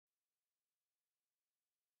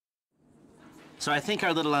So I think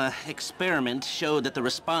our little experiment showed that the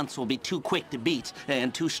response will be too quick to beat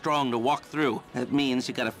and too strong to walk through. That means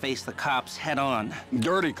you gotta face the cops head on.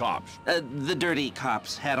 Dirty cops. The dirty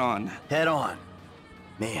cops head on. Head on.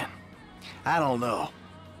 Man, I don't know.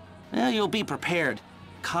 Well, you'll be prepared.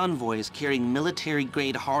 Convoys carrying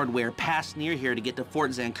military-grade hardware pass near here to get to Fort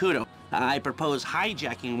Zancudo. I propose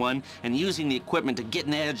hijacking one and using the equipment to get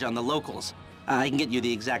an edge on the locals. I can get you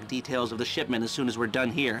the exact details of the shipment as soon as we're done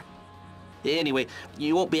here. Anyway,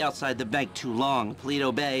 you won't be outside the bank too long.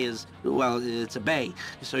 Paleto Bay is, well, it's a bay,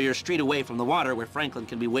 so you're a street away from the water where Franklin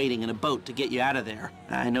can be waiting in a boat to get you out of there.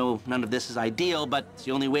 I know none of this is ideal, but it's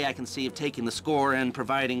the only way I can see of taking the score and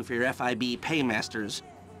providing for your FIB paymasters.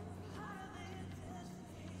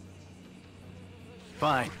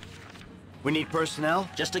 Fine. We need personnel?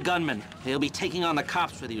 Just a gunman. He'll be taking on the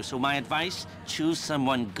cops with you, so my advice, choose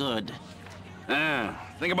someone good.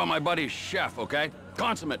 Think about my buddy Chef, okay?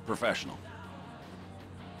 Consummate professional.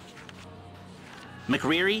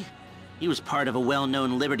 McReary? He was part of a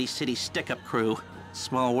well-known Liberty City stick-up crew.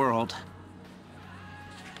 Small world.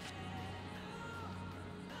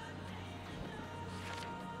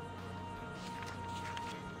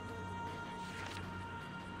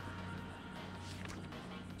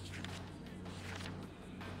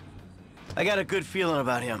 I got a good feeling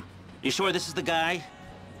about him. You sure this is the guy?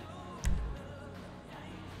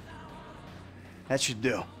 That should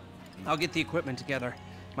do. I'll get the equipment together.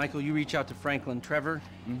 Michael, you reach out to Franklin. Trevor,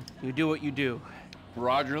 you do what you do.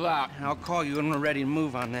 Roger that. I'll call you when we're ready to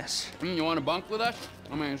move on this. You want to bunk with us?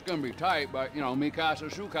 I mean, it's gonna be tight, but, you know, mi casa,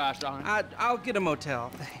 su casa. I'll get a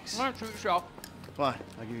motel, thanks. All right, suit yourself. Fine,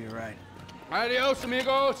 I'll give you a ride. Adios,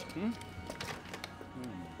 amigos.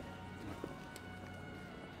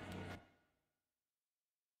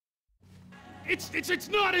 It's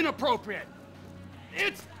not inappropriate.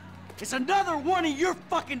 It's another one of your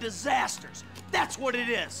fucking disasters. That's what it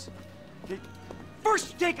is.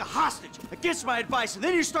 First you take a hostage against my advice, and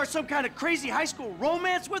then you start some kind of crazy high school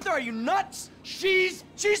romance with her? Are you nuts? She's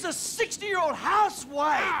a 60-year-old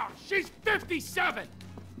housewife. Wow, she's 57.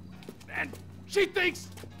 And she thinks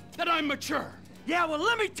that I'm mature. Yeah, well,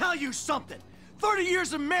 let me tell you something. 30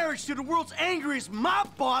 years of marriage to the world's angriest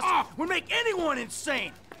mob boss would make anyone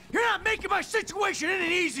insane. You're not making my situation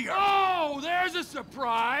any easier. Oh, there's a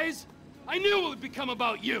surprise. I knew it would become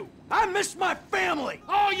about you. I miss my family.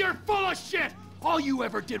 Oh, you're full of shit. All you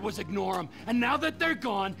ever did was ignore them, and now that they're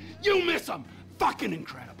gone, you miss them. Fucking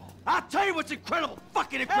incredible. I'll tell you what's incredible.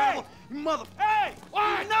 Fucking incredible. Hey! You mother... Hey!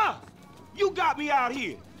 What? Enough! You got me out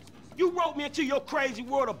here. You wrote me into your crazy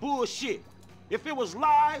world of bullshit. If it was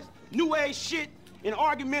lies, new age shit, and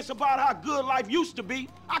arguments about how good life used to be,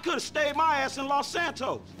 I could have stayed my ass in Los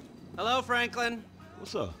Santos. Hello, Franklin.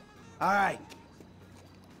 What's up? All right.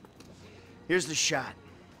 Here's the shot.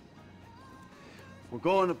 We're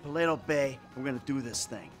going to Paleto Bay. We're gonna do this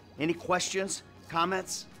thing. Any questions?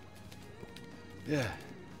 Comments? Yeah.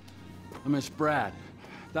 I miss Brad.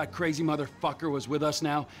 That crazy motherfucker was with us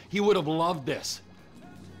now. He would have loved this.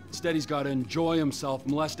 Instead, he's got to enjoy himself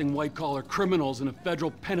molesting white-collar criminals in a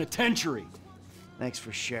federal penitentiary. Thanks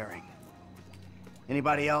for sharing.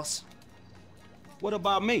 Anybody else? What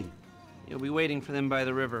about me? You'll be waiting for them by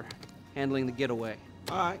the river, handling the getaway.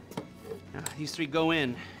 All right. Now, these three go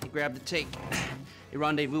in. You grab the tape. They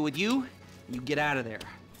rendezvous with you. You get out of there.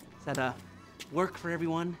 Does that work for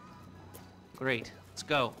everyone? Great. Let's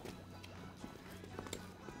go.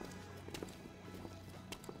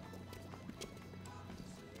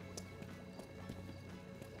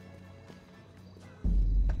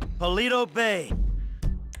 Paleto Bay.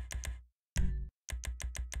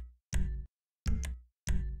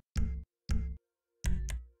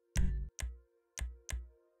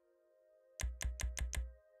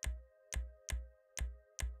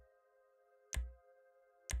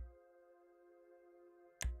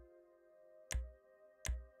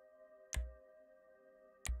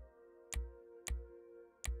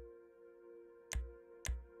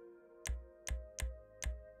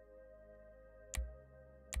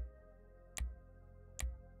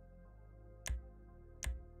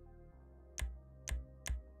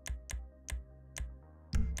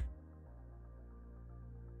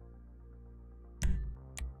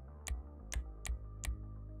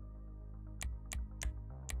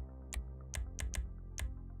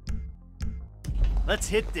 Let's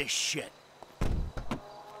hit this shit.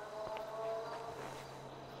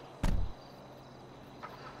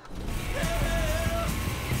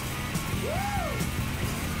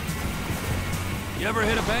 You ever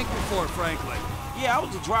hit a bank before, Franklin? Yeah, I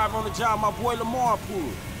was the driver on the job my boy Lamar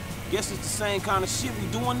pulled. Guess it's the same kind of shit we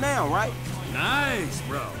doing now, right? Nice,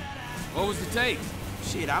 bro. What was the tape?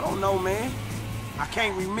 Shit, I don't know, man. I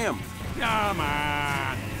can't remember. Come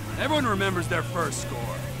on. Everyone remembers their first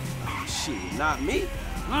score. Shit, not me.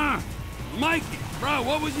 Mikey, bro,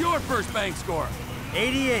 what was your first bank score?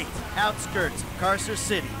 88, outskirts of Carcer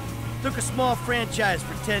City. Took a small franchise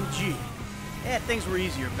for 10G. Yeah, things were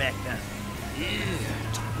easier back then. Yeah,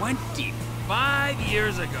 25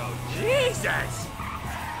 years ago. Jesus!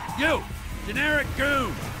 You, generic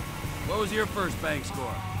goon. What was your first bank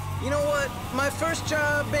score? You know what? My first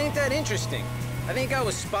job ain't that interesting. I think I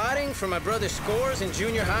was spotting for my brother's scores in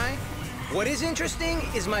junior high. What is interesting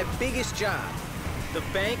is my biggest job. The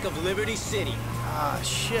Bank of Liberty City. Ah,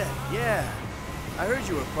 shit, yeah. I heard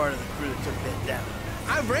you were part of the crew that took that down.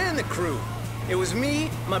 I ran the crew. It was me,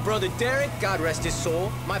 my brother Derek, God rest his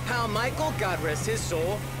soul, my pal Michael, God rest his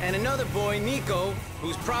soul, and another boy, Nico,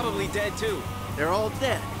 who's probably dead too. They're all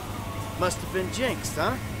dead. Must have been jinxed,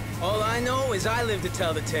 huh? All I know is I live to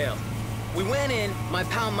tell the tale. We went in, my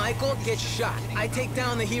pal Michael gets shot. I take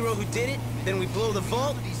down the hero who did it, then we blow the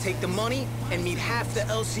vault, take the money, and meet half the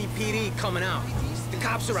LCPD coming out. The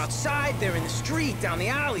cops are outside, they're in the street, down the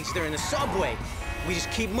alleys, they're in the subway. We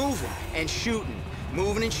just keep moving and shooting,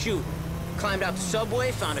 moving and shooting. Climbed out the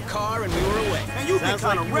subway, found a car, and we were away. Man, you been Sounds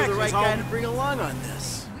kind like of you were the reckless, right guy homie. to bring along on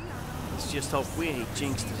this. Let's just hope we ain't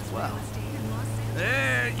jinxed as well.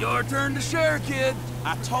 There, your turn to share, kid.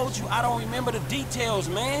 I told you I don't remember the details,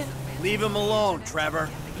 man. Leave him alone, Trevor.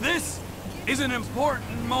 This is an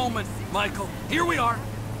important moment, Michael. Here we are,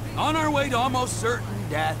 on our way to almost certain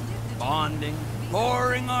death, bonding,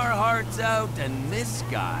 pouring our hearts out, and this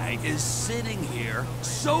guy is sitting here,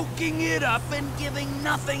 soaking it up and giving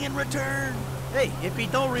nothing in return. Hey, if he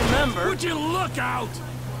don't remember... Would you look out?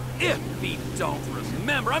 If he don't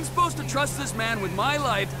remember, I'm supposed to trust this man with my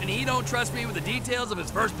life, and he don't trust me with the details of his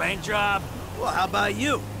first bank job? Well, how about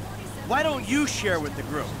you? Why don't you share with the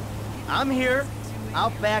group? I'm here. I'll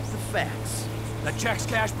back the facts. The checks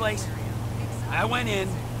cash place? I went in,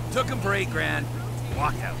 took him for $8 grand,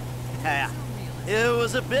 walked out. Yeah. It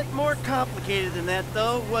was a bit more complicated than that,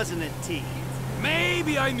 though, wasn't it, T?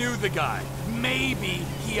 Maybe I knew the guy. Maybe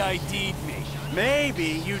he ID'd me.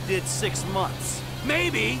 Maybe you did 6 months.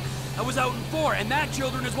 Maybe I was out in 4, and that,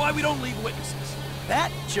 children, is why we don't leave witnesses.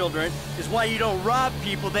 That, children, is why you don't rob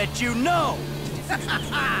people that you know.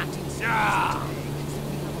 Ah.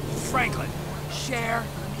 Franklin, share.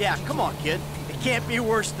 Yeah, come on, kid. It can't be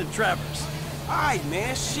worse than Trevor's. All right,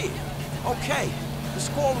 man, shit. Okay, the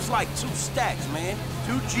score was like 2 stacks, man.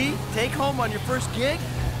 2G, take home on your first gig?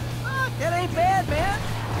 That ain't bad, man.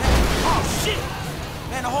 Oh, shit!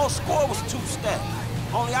 Man, the whole score was 2 stacks.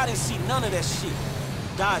 Only I didn't see none of that shit.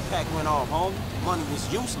 Dye pack went off, homie. Money was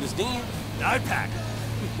useless then. Dye pack.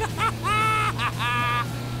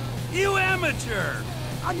 You amateur.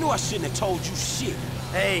 I knew I shouldn't have told you shit.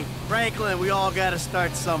 Hey, Franklin, we all gotta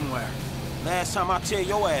start somewhere. Last time I tell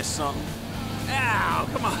your ass something. Ow,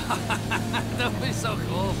 come on. Don't be so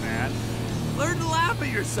cool, man. Learn to laugh at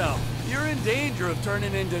yourself. You're in danger of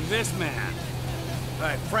turning into this man. All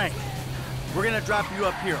right, Frank, we're gonna drop you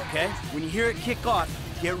up here, okay? When you hear it kick off,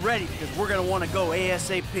 get ready, because we're gonna want to go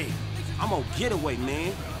ASAP. I'm on getaway,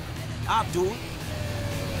 man. I'll do it.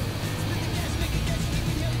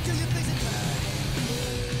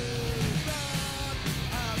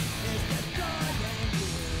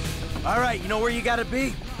 All right, you know where you gotta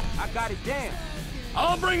be? I got it down.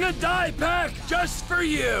 I'll bring a dye pack just for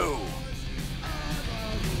you.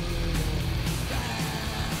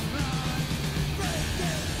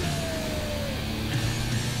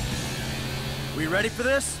 We ready for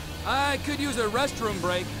this? I could use a restroom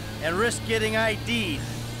break. And risk getting ID'd.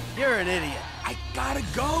 You're an idiot. I gotta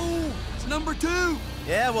go. It's number 2.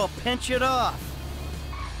 Yeah, well, pinch it off.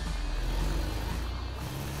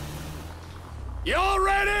 Y'all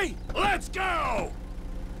ready? Let's go!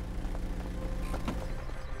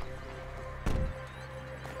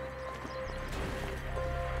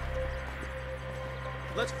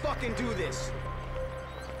 Let's fucking do this.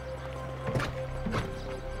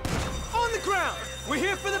 On the ground! We're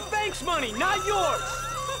here for the bank's money, not yours!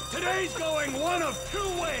 Today's going one of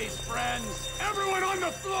 2 ways, friends. Everyone on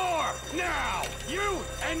the floor, now! You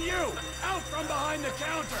and you, out from behind the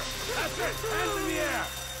counter. That's it, hands in the air.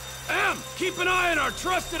 Em, keep an eye on our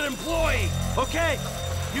trusted employee. Okay,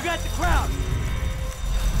 you got the crowd.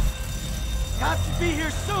 Cops should be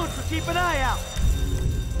here soon, so keep an eye out.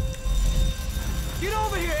 Get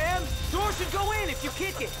over here, Em! Door should go in if you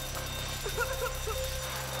kick it.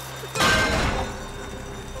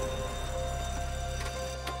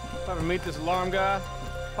 If I ever meet this alarm guy,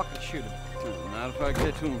 I'll fucking shoot him. Dude, not if I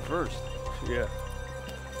get to him first. Yeah.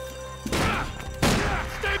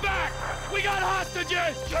 Stay back! We got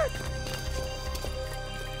hostages!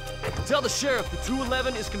 Tell the sheriff the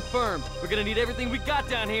 211 is confirmed. We're gonna need everything we got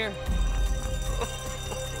down here.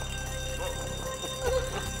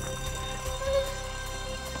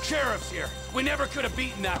 Sheriff's here. We never could have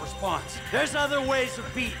beaten that response. There's other ways of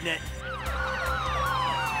beating it.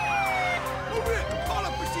 Move in! Call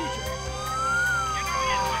up procedure! You know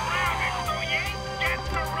you're surrounded, so you ain't getting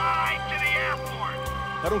to ride to the airport.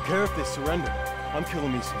 I don't care if they surrender. I'm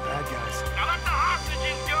killing me some bad guys. Now let the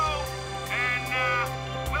hostages go, and,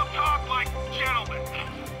 we'll talk like gentlemen.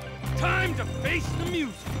 Time to face the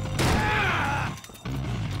music!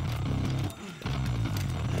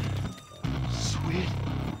 Sweet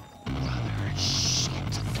brother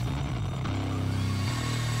shit.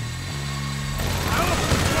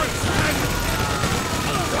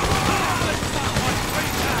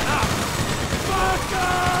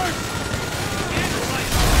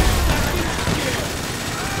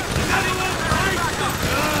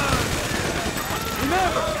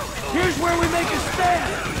 Remember, here's where we make a stand.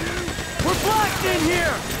 We're blocked in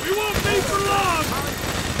here. We won't be for long!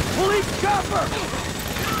 Police chopper.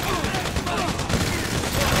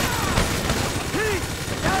 Pete,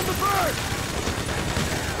 down the bird.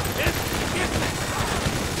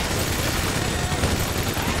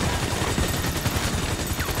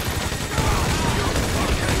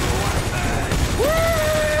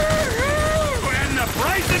 And the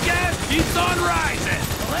price of gas keeps on rising!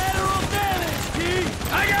 Collateral damage, Pete.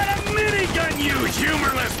 I got a minigun, you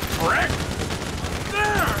humorless prick!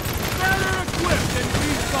 They're better equipped than we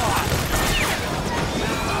thought!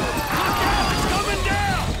 Look out! It's coming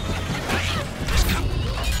down!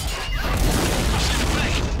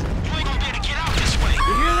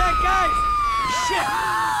 You hear that, guys? Shit!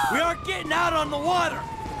 We aren't getting out on the water!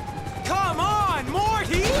 Come on,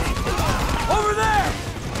 Morty! Over there!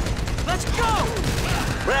 Let's go!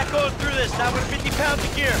 We're not going through this, not with 50 pounds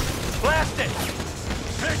of gear. Blast it!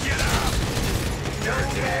 Pick it up!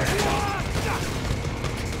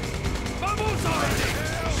 Vamos already!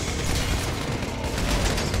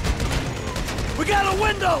 We got a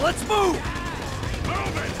window! Let's move!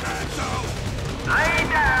 Move it, Hanzo! Lay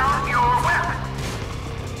down your weapon.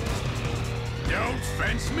 Don't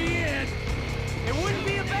fence me in! It wouldn't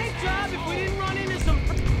be a bank job if we didn't run into some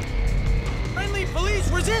friendly police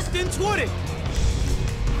resistance, would it?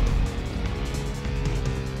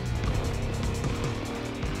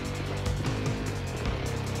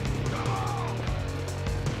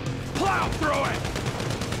 Plow through it!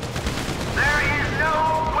 There is no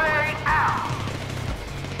way out.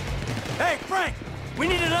 Hey, Frank! We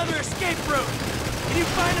need another escape route! Can you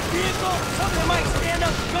find a vehicle? Something that might stand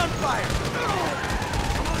up to gunfire!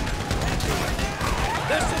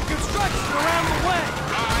 There's some construction around the way!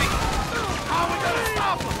 How are we gonna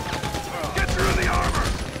stop them? Get through the armor!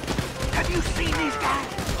 Have you seen these guys?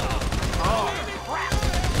 Crap!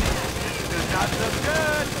 This does not look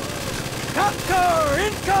good! Cop car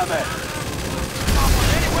incoming! Stop them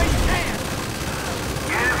any way you can!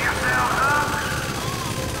 Give yourselves up.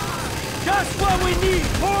 Just what we need!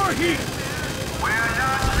 More heat! We're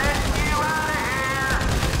not letting you out of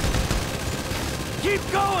here. Keep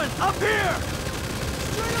going! Up here!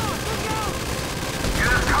 Straight on, look out!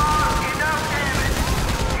 You've caused enough damage.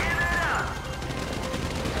 Give it up.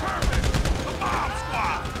 Perfect! The bomb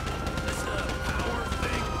squad! This is our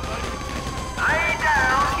thing, buddy. Lay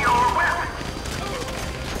down your weapon.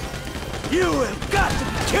 You have got to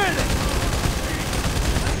be kidding!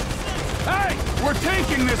 Hey! We're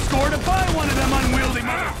taking this score to buy one of them unwieldy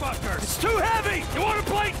motherfuckers! It's too heavy! You wanna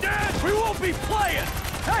play dead? We won't be playing!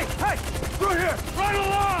 Hey, hey! Through here! Run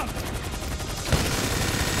along!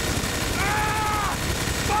 Ah!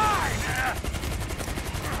 Fine!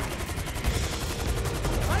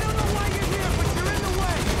 I don't know why you're here, but you're in the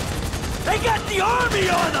way! They got the army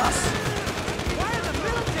on us! Why are the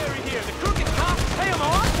military here? The crooked cops pay them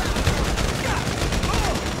off?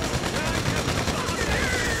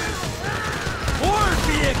 War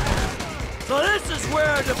vehicle! So this is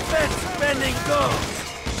where defense spending goes!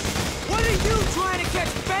 What are you trying to catch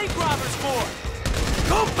bank robbers for?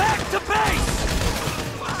 Go back to base!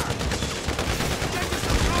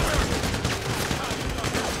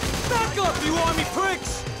 Back up, you army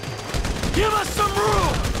pricks! Give us some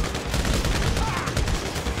room!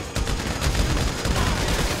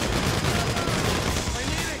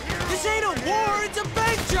 This ain't a war, it's a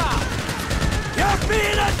bank job! You're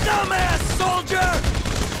being a dumbass, soldier!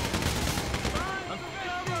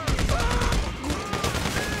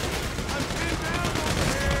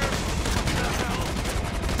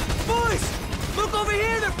 Boys! Look over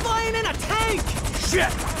here, they're flying in a tank!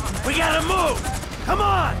 Shit! We gotta move! Come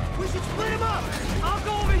on! We should split them up! I'll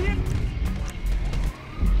go over here!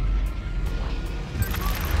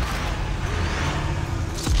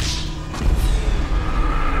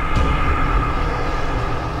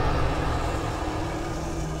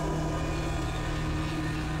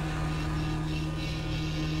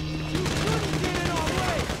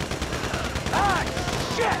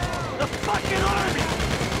 The fucking army!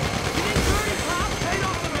 You didn't hear any cops paid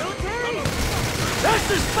off the military? This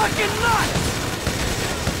is fucking nuts!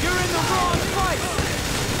 You're in the wrong fight!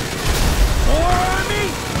 More army?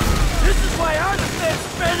 This is why our defense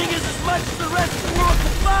spending is as much as the rest of the world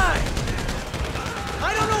combined!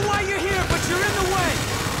 I don't know why you're here, but you're in the way!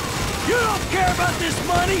 You don't care about this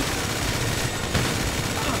money!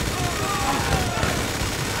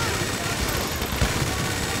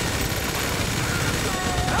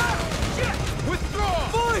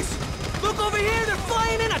 Withdraw! Boys! Look over here, they're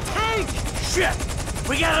flying in a tank! Shit!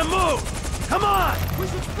 We gotta move! Come on! We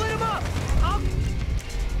should split them up! I'll...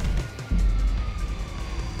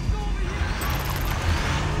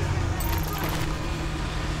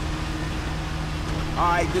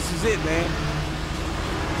 Alright, this is it, man.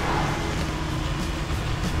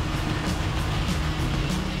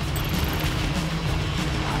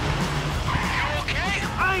 You okay?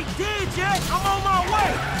 I ain't dead yet! I'm on my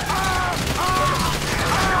way!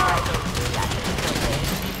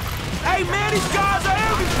 Hey man, these guys are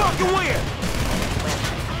every fucking where!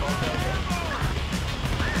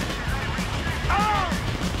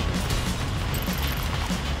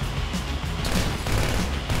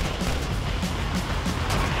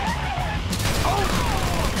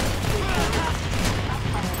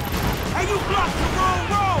 Hey, you blocked the wrong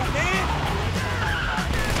road, man!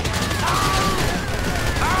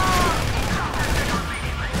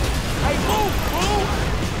 Hey, move, fool!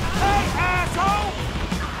 Hey, asshole!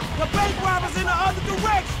 The bank robber's in the other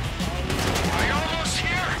direction! Are you almost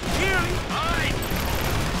here? Nearly. Alright.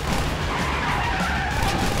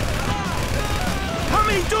 How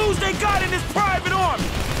many dudes they got in this private army?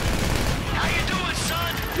 How you doing,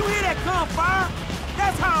 son? You hear that gunfire?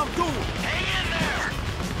 That's how I'm doing. Hang in there.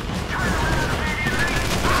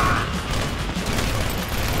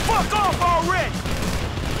 Fuck off already!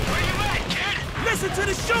 Where you at, kid? Listen to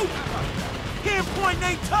the shooting! Pinpoint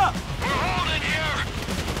ain't tough! We're holding here.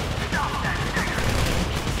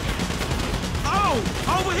 Oh!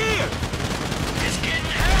 Over here! It's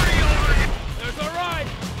getting hairy over here. There's a ride!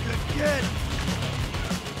 Good kid!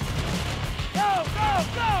 Go, go,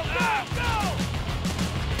 go, go, go!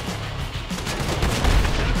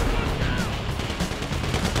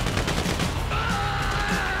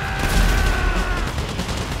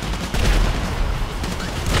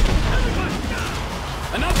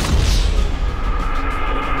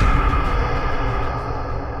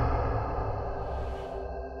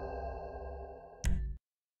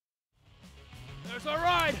 There's a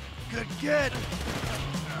ride! Good kid!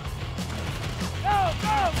 Go,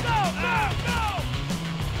 go, go, go, go!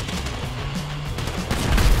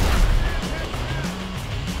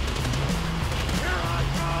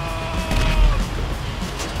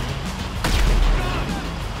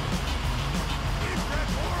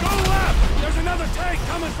 Go left! There's another tank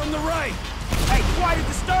coming from the right! Hey, quite a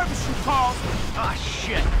disturbance you caused! Ah,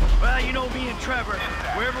 shit. Well, you know me and Trevor.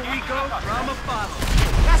 Wherever we go, drama follows.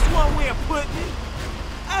 That's one way of putting it.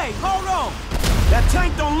 Hey, hold on! That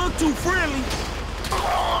tank don't look too friendly.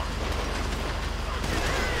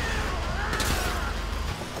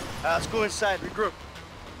 Let's go inside, regroup.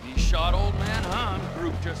 He shot old man Han,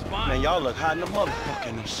 grouped just fine. Man, y'all look hot in the motherfucker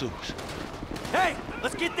in them suits. Hey,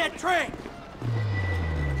 let's get that train!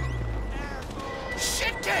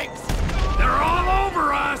 Shit cakes! They're all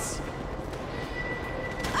over us!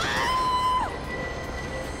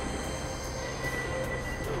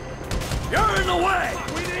 You're in the way!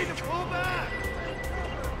 We need to pull back!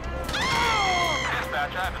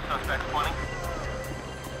 Dispatch, I have a suspect pointing.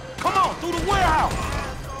 Come on, through the warehouse!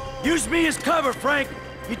 Use me as cover, Frank.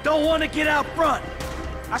 You don't want to get out front.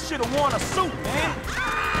 I should have worn a suit, man.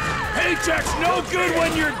 Paycheck's no good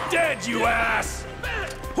when you're dead, you ass!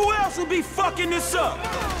 Who else will be fucking this up?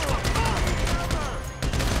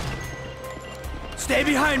 Stay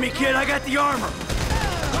behind me, kid. I got the armor.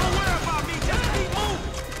 Don't worry about me, just keep moving.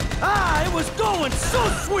 Ah, it was going so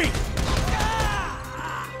sweet.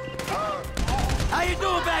 How you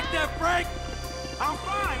doing back there, Frank? I'm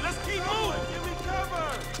fine, let's keep moving. Give me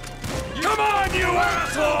cover. Come on, you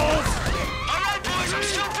assholes! All right, boys, I'm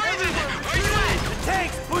still breathing. Where you at? The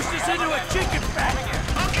tanks pushed us into a chicken factory.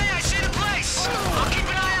 Okay, I see the place. I'll keep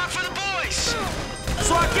an eye out for the boys.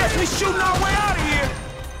 So I guess we shooting our way out of here.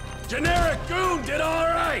 Generic goon did all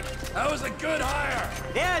right. That was a good hire.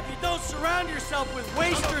 Yeah, if you don't surround yourself with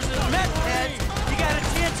wasters and meth heads, you got a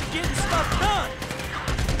chance of getting stuff done.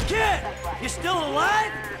 Kid, you still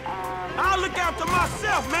alive? I'll look out for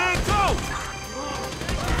myself, man. Go!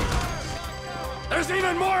 There's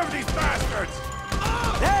even more of these bastards.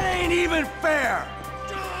 That ain't even fair.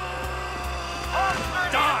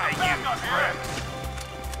 Die, you prick!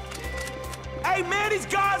 Hey, man, these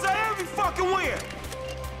guys are everywhere. fucking win!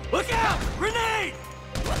 Look out! Grenade!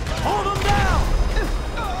 Hold them down!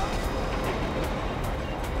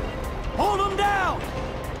 Hold them down!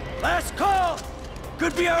 Last call!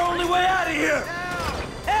 Could be our only way out of here!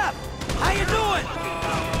 F! How you doing?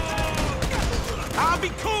 I'll be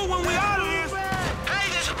cool when we out of this!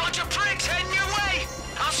 Hey, there's a bunch of pricks heading your way!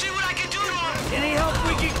 I'll see what I can do to them! Any help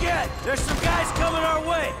we can get? There's some guys coming our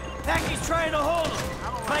way. Packy's trying to hold them.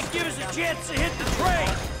 Might give us a chance to hit the train.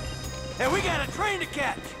 And we got a train to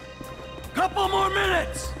catch. Couple more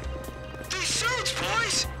minutes. These suits,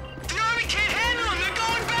 boys! The army can't handle them! They're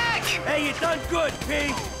going back! Hey, you done good,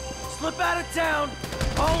 P. Slip out of town.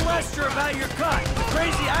 Call Lester about your cut. The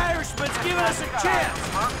crazy Irishman's giving us a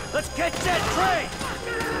chance. Let's catch that train.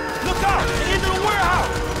 Look out! Get into the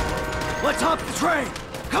warehouse! Let's hop the train.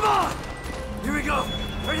 Come on. Here we go.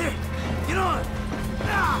 Right here. Get on.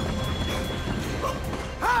 Ah!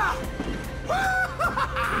 Ah!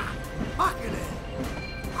 Fucking it.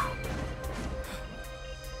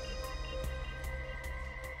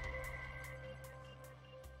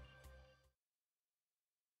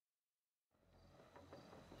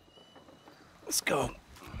 Let's go.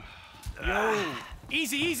 Yo,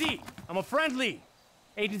 easy, easy. I'm a friendly.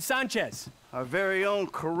 Agent Sanchez. Our very own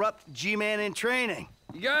corrupt G-man in training.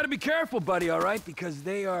 You gotta be careful, buddy, all right? Because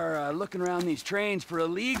they are looking around these trains for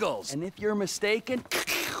illegals. And if you're mistaken,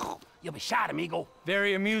 you'll be shot, amigo.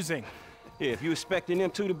 Very amusing. Yeah, if you expecting them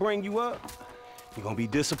two to bring you up, you're gonna be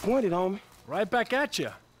disappointed, homie. Right back at you.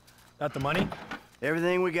 Got the money?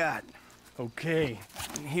 Everything we got. Okay.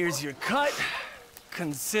 And here's your cut.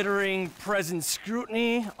 Considering present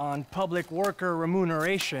scrutiny on public worker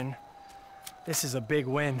remuneration, this is a big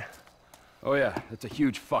win. Oh yeah, that's a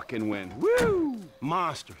huge fucking win. Woo!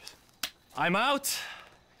 Monsters. I'm out.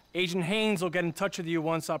 Agent Haynes will get in touch with you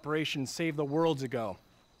once Operation Save the World's ago.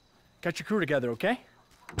 Get your crew together, okay?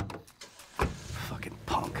 Fucking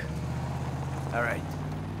punk. All right.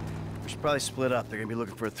 We should probably split up. They're gonna be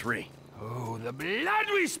looking for a 3. Oh, the blood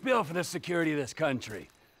we spill for the security of this country.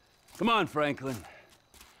 Come on, Franklin.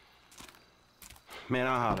 Man,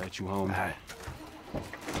 I'll holler at you, homie. All right.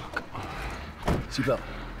 Seatbelt.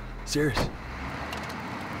 Serious.